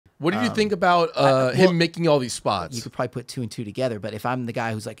What did you think about him making all these spots? You could probably put 2 and 2 together, but if I'm the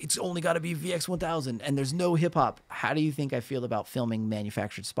guy who's like, it's only got to be VX1000 and there's no hip hop, how do you think I feel about filming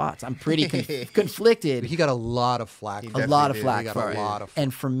manufactured spots? I'm pretty conflicted. He got a lot of flack. A lot of flack for it.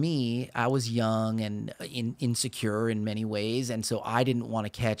 And for me, I was young and insecure in many ways, and so I didn't want to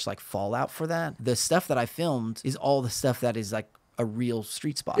catch like fallout for that. The stuff that I filmed is all the stuff that is like a real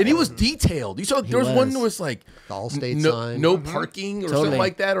street spot. And he was detailed. You saw there was one that was like the Allstate sign, no parking or something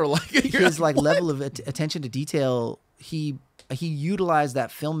like that, or like his like level of attention to detail. He utilized that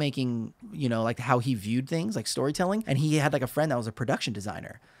filmmaking, you know, like how he viewed things, like storytelling. And he had like a friend that was a production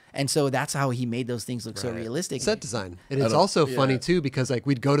designer. And so that's how he made those things look so realistic. Set design. And it's also funny too, because like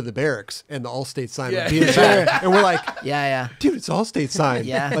we'd go to the barracks and the Allstate sign would be in there. And we're like, dude, it's Allstate sign.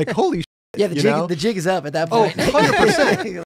 Like, holy shit. Yeah, the jig is up at that point. Oh, 100%.